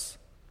called us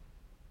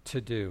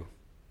to do.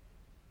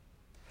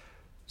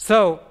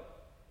 So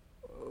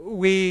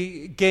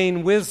we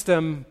gain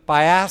wisdom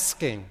by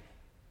asking,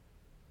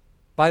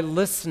 by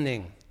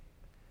listening,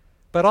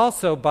 but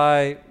also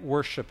by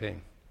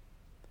worshiping.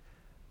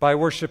 By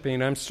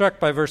worshiping. I'm struck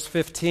by verse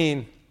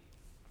 15.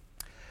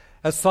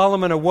 As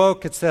Solomon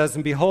awoke, it says,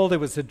 and behold, it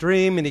was a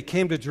dream, and he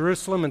came to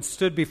Jerusalem and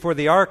stood before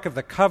the ark of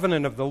the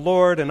covenant of the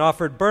Lord and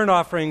offered burnt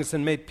offerings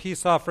and made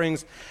peace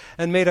offerings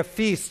and made a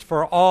feast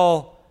for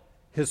all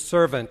his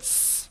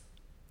servants.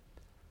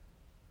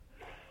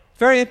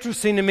 Very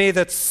interesting to me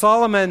that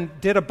Solomon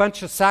did a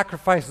bunch of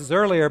sacrifices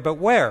earlier, but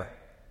where?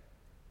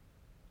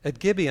 At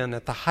Gibeon,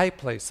 at the high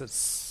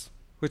places,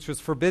 which was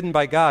forbidden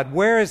by God.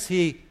 Where is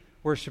he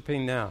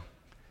worshiping now?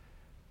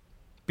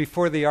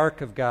 Before the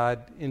ark of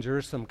God in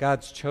Jerusalem,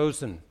 God's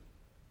chosen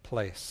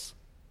place.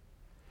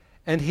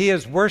 And he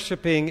is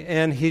worshiping,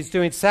 and he's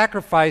doing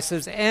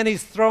sacrifices, and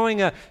he's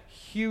throwing a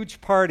huge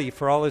party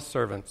for all his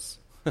servants.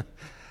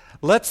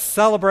 Let's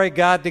celebrate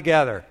God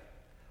together.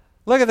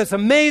 Look at this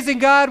amazing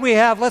God we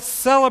have. Let's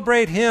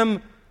celebrate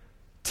him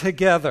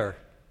together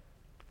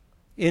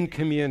in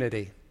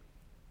community.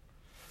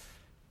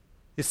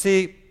 You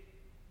see,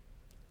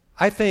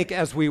 I think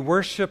as we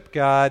worship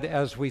God,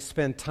 as we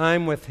spend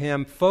time with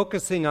him,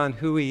 focusing on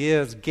who he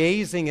is,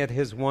 gazing at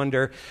his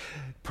wonder,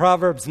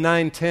 Proverbs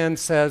 9:10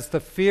 says, the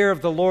fear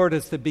of the Lord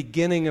is the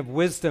beginning of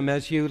wisdom.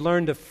 As you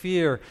learn to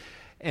fear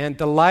and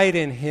delight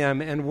in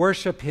him and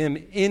worship him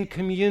in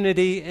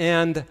community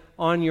and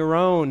on your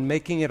own,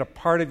 making it a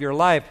part of your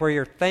life where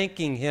you're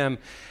thanking him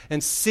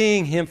and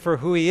seeing him for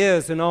who he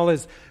is in all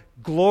his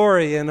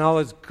glory and all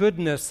his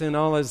goodness and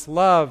all his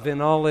love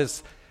and all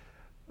his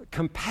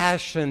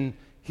compassion.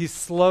 He's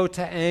slow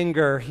to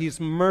anger, he's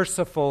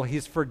merciful,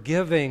 he's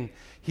forgiving,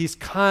 he's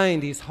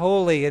kind, he's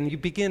holy, and you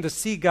begin to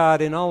see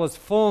God in all his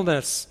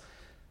fullness.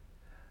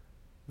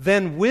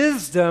 Then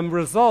wisdom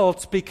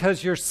results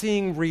because you're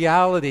seeing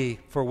reality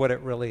for what it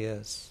really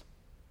is.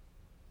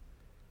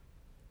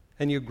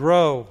 And you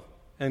grow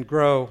and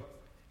grow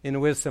in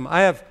wisdom.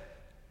 I have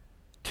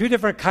two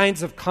different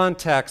kinds of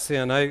contacts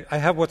in. I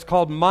have what's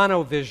called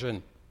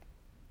monovision.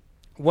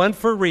 One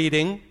for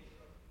reading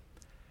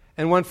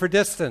and one for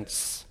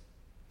distance.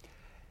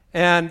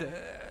 And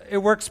it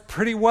works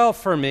pretty well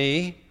for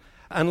me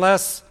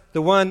unless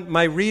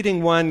my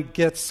reading one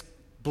gets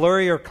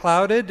blurry or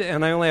clouded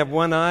and I only have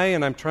one eye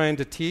and I'm trying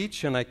to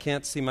teach and I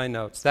can't see my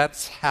notes.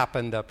 That's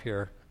happened up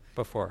here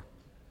before.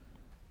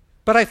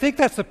 But I think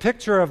that's a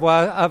picture of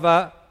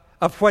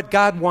what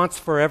God wants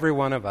for every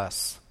one of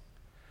us.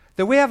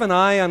 That we have an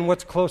eye on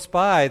what's close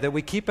by, that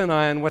we keep an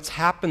eye on what's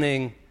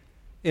happening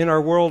in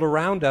our world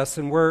around us,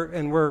 and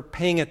we're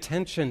paying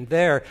attention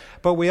there.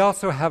 But we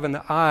also have an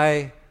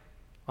eye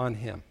on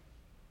him.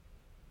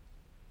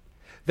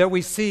 That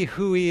we see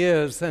who he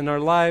is, and our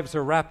lives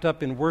are wrapped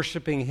up in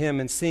worshiping him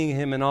and seeing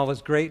him in all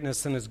his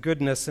greatness and his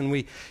goodness, and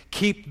we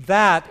keep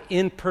that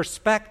in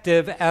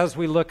perspective as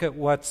we look at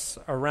what's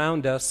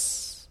around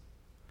us.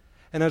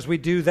 And as we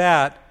do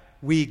that,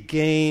 we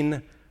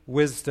gain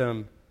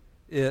wisdom.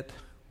 It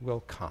will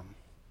come.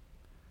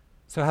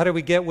 So how do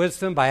we get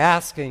wisdom? By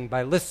asking,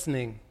 by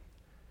listening,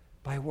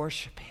 by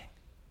worshiping.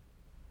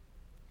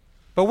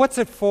 But what's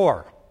it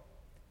for?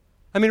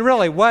 I mean,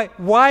 really,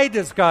 why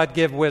does God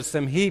give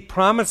wisdom? He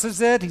promises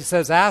it. He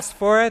says, ask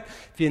for it.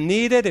 If you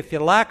need it, if you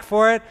lack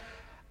for it,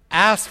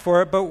 ask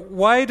for it. But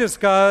why does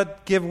God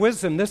give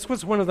wisdom? This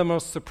was one of the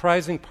most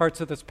surprising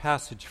parts of this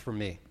passage for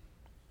me.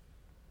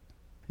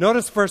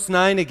 Notice verse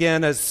 9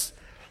 again as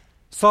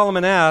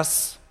Solomon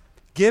asks,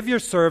 give your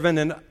servant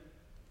an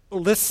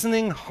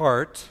listening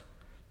heart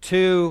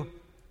to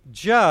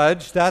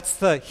judge. That's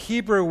the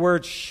Hebrew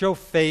word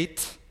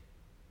shofet.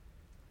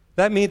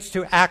 That means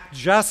to act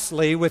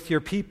justly with your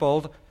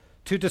people,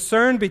 to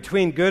discern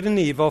between good and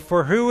evil,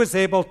 for who is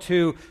able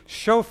to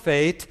show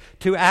fate,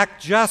 to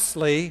act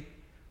justly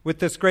with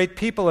this great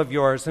people of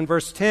yours? In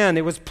verse 10,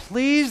 it was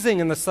pleasing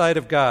in the sight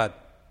of God.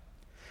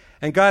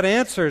 And God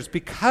answers,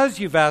 because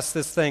you've asked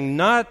this thing,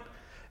 not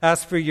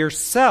asked for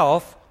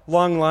yourself,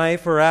 long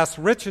life, or asked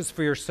riches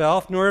for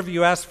yourself, nor have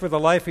you asked for the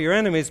life of your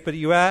enemies, but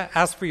you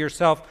asked for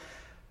yourself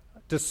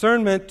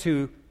discernment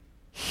to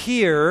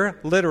hear,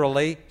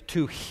 literally,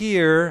 to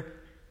hear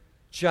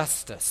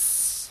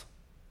justice.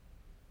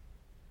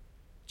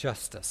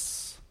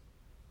 Justice.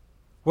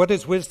 What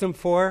is wisdom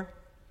for?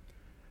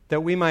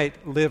 That we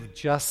might live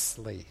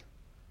justly,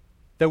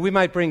 that we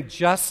might bring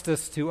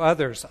justice to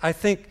others. I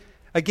think,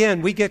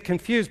 again, we get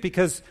confused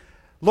because,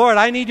 Lord,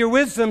 I need your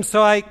wisdom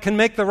so I can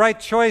make the right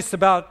choice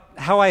about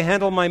how I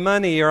handle my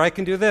money, or I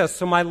can do this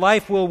so my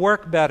life will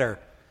work better.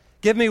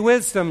 Give me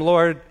wisdom,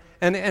 Lord,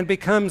 and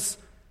becomes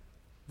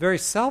very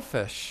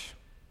selfish.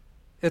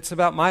 It's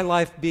about my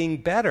life being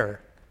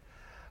better.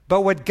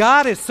 But what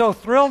God is so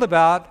thrilled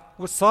about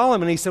with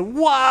Solomon, he said,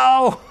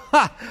 wow,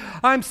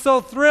 I'm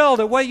so thrilled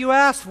at what you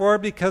asked for,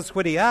 because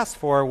what he asked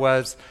for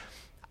was,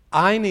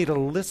 I need a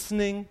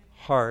listening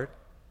heart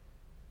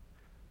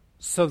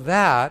so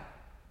that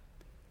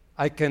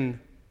I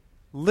can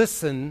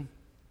listen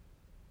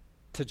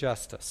to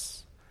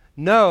justice,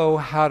 know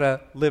how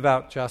to live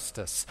out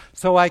justice,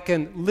 so I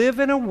can live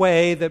in a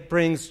way that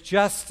brings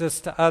justice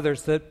to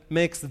others, that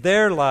makes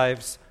their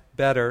lives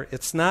better.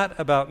 It's not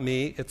about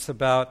me, it's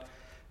about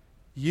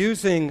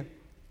using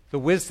the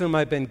wisdom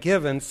I've been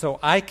given so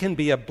I can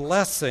be a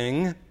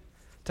blessing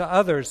to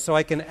others, so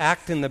I can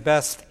act in the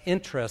best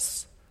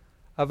interests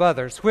of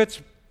others,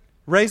 which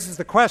raises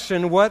the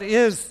question, what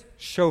is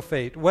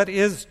shofet? What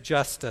is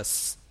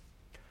justice?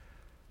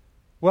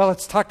 Well,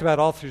 it's talked about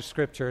all through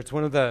Scripture. It's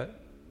one of the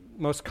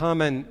most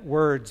common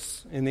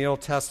words in the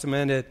Old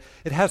Testament.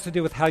 It has to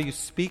do with how you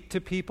speak to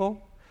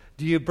people.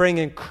 Do you bring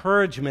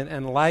encouragement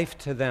and life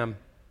to them?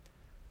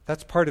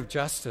 That's part of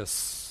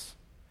justice.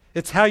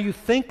 It's how you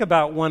think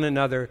about one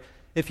another.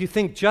 If you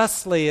think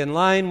justly in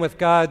line with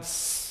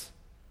God's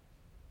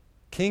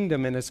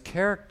kingdom and His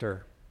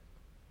character,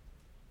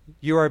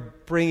 you are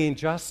bringing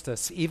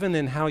justice, even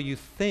in how you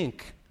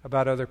think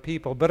about other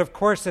people. But of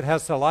course, it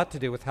has a lot to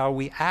do with how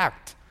we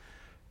act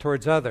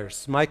towards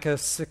others. Micah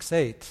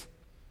 6:8.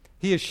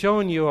 He has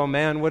shown you, O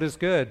man, what is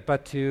good,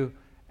 but to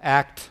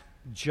act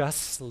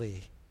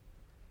justly,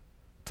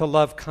 to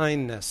love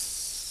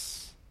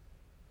kindness,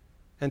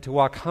 and to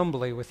walk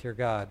humbly with your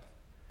God.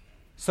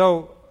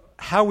 So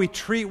how we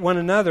treat one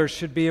another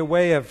should be a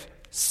way of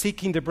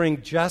seeking to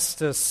bring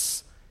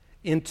justice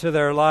into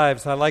their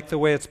lives. I like the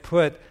way it's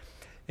put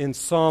in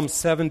Psalm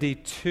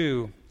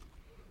 72,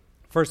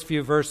 first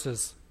few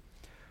verses,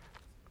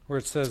 where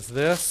it says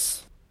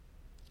this.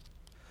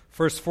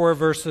 First 4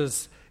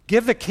 verses,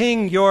 give the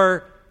king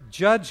your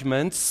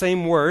judgment,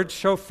 same word,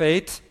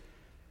 shofet,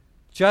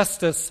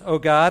 justice, O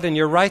God, and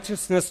your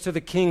righteousness to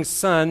the king's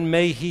son.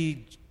 May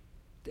he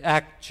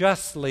act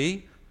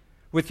justly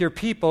with your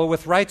people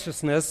with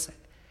righteousness,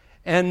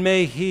 and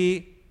may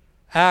he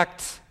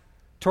act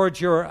towards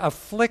your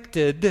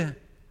afflicted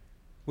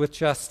with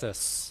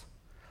justice.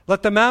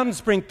 Let the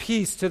mountains bring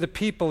peace to the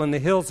people and the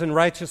hills in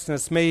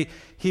righteousness. May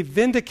he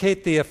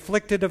vindicate the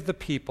afflicted of the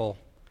people,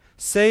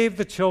 save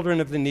the children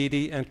of the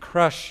needy, and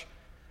crush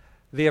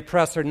the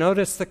oppressor.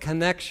 Notice the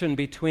connection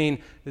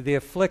between the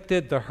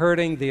afflicted, the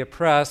hurting, the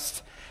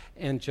oppressed,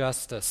 and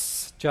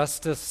justice.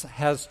 Justice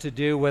has to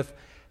do with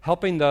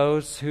helping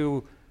those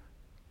who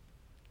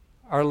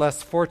are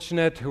less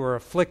fortunate, who are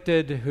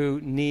afflicted,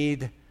 who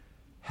need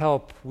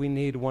help. We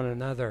need one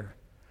another.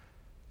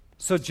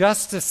 So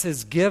justice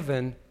is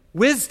given,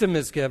 wisdom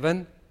is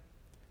given,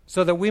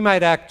 so that we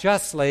might act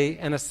justly,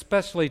 and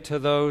especially to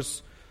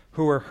those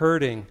who are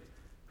hurting,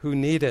 who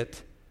need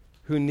it,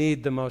 who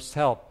need the most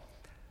help.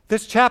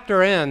 This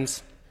chapter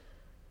ends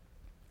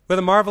with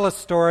a marvelous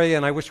story,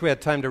 and I wish we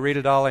had time to read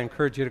it all. I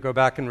encourage you to go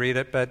back and read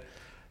it, but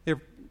you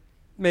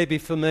may be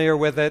familiar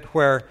with it,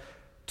 where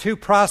 2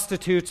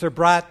 prostitutes are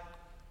brought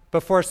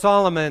before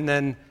Solomon,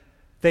 and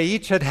they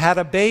each had had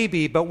a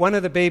baby, but one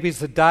of the babies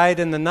had died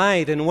in the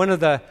night, and one of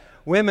the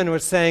women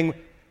was saying,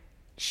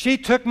 she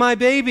took my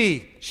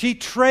baby. She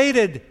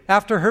traded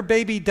after her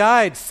baby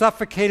died,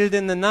 suffocated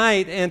in the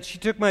night, and she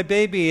took my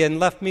baby and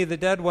left me the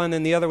dead one,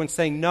 and the other one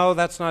saying, no,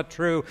 that's not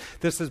true.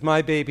 This is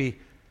my baby.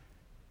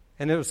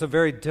 And it was a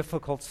very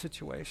difficult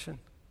situation.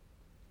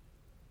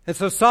 And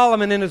so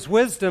Solomon, in his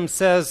wisdom,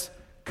 says,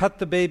 cut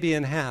the baby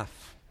in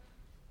half.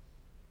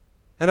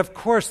 And of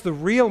course, the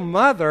real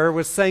mother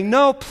was saying,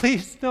 no,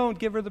 please don't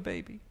give her the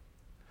baby.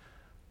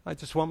 I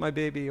just want my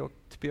baby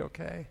to be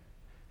okay.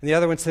 And the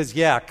other one says,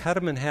 yeah, cut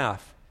him in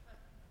half.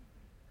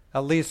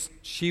 At least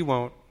she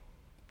won't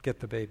get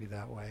the baby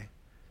that way.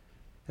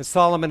 And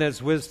Solomon, in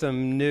his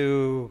wisdom,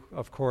 knew,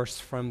 of course,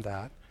 from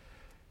that.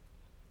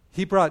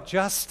 He brought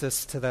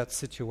justice to that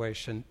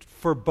situation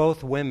for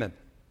both women.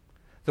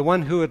 The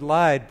one who had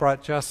lied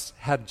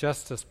had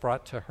justice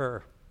brought to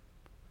her.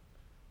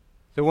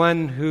 The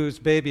one whose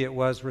baby it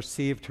was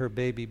received her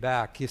baby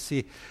back. You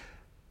see,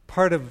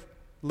 part of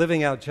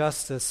living out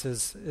justice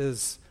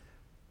is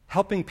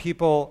helping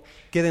people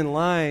get in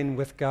line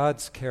with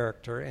God's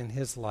character and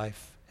his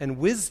life. And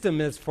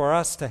wisdom is for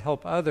us to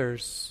help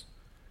others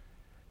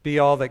be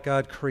all that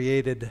God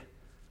created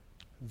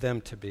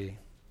them to be.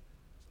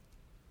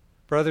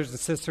 Brothers and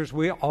sisters,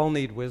 we all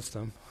need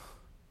wisdom.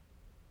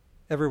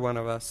 Every one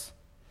of us.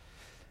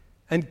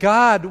 And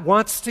God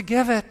wants to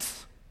give it.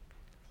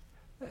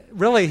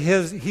 Really,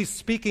 he's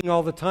speaking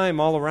all the time,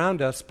 all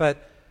around us,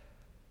 but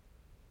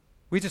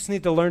we just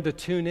need to learn to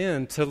tune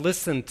in, to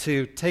listen,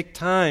 to take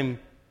time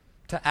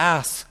to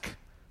ask,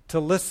 to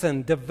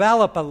listen,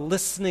 develop a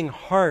listening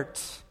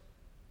heart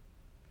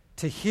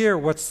to hear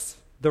what's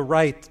the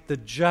right, the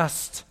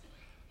just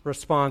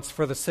response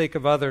for the sake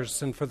of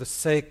others and for the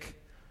sake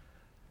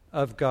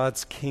of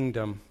God's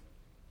kingdom.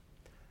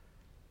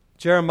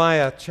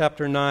 Jeremiah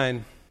chapter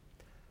 9,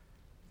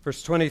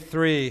 verse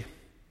 23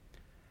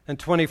 and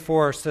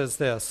 24 says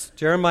this.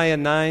 Jeremiah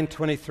 9,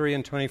 23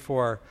 and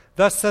 24.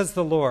 Thus says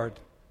the Lord,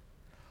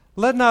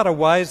 let not a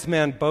wise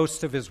man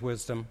boast of his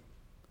wisdom,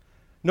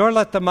 nor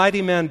let the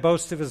mighty man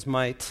boast of his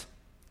might.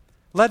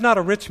 Let not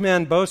a rich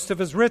man boast of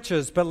his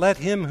riches, but let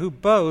him who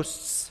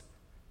boasts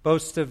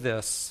boast of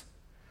this,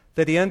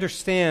 that he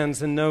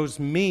understands and knows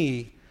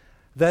me,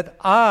 that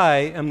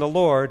I am the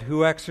Lord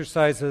who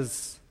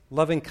exercises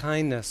loving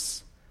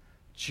kindness,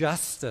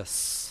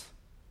 justice,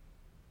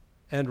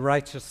 and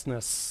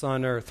righteousness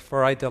on earth,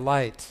 for I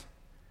delight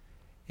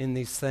in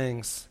these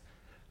things.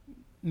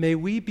 May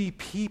we be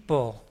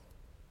people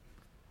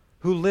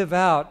who live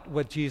out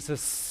what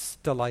Jesus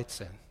delights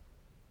in.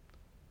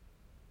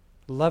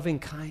 Loving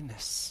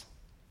kindness,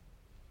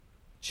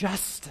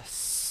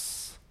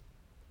 justice,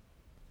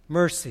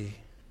 mercy,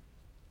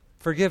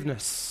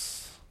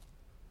 forgiveness,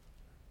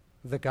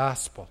 the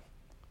gospel,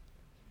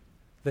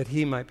 that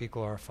he might be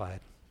glorified.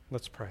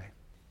 Let's pray.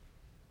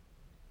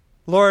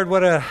 Lord,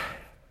 what an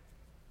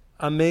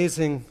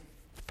amazing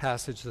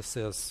passage this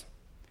is.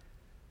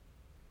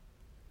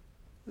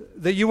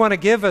 That you want to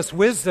give us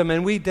wisdom,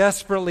 and we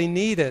desperately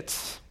need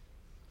it.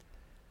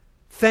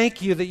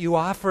 Thank you that you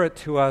offer it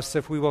to us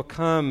if we will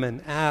come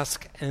and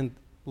ask and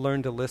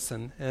learn to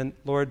listen. And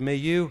Lord, may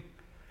you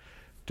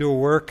do a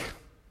work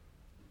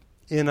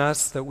in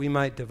us that we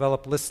might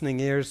develop listening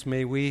ears.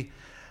 May we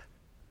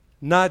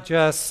not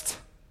just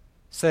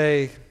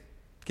say,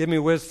 give me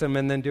wisdom,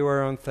 and then do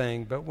our own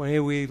thing, but may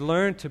we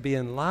learn to be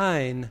in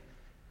line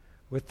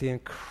with the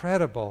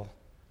incredible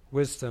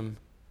wisdom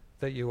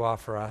that you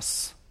offer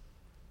us.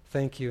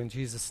 Thank you in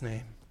Jesus'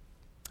 name.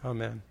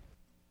 Amen.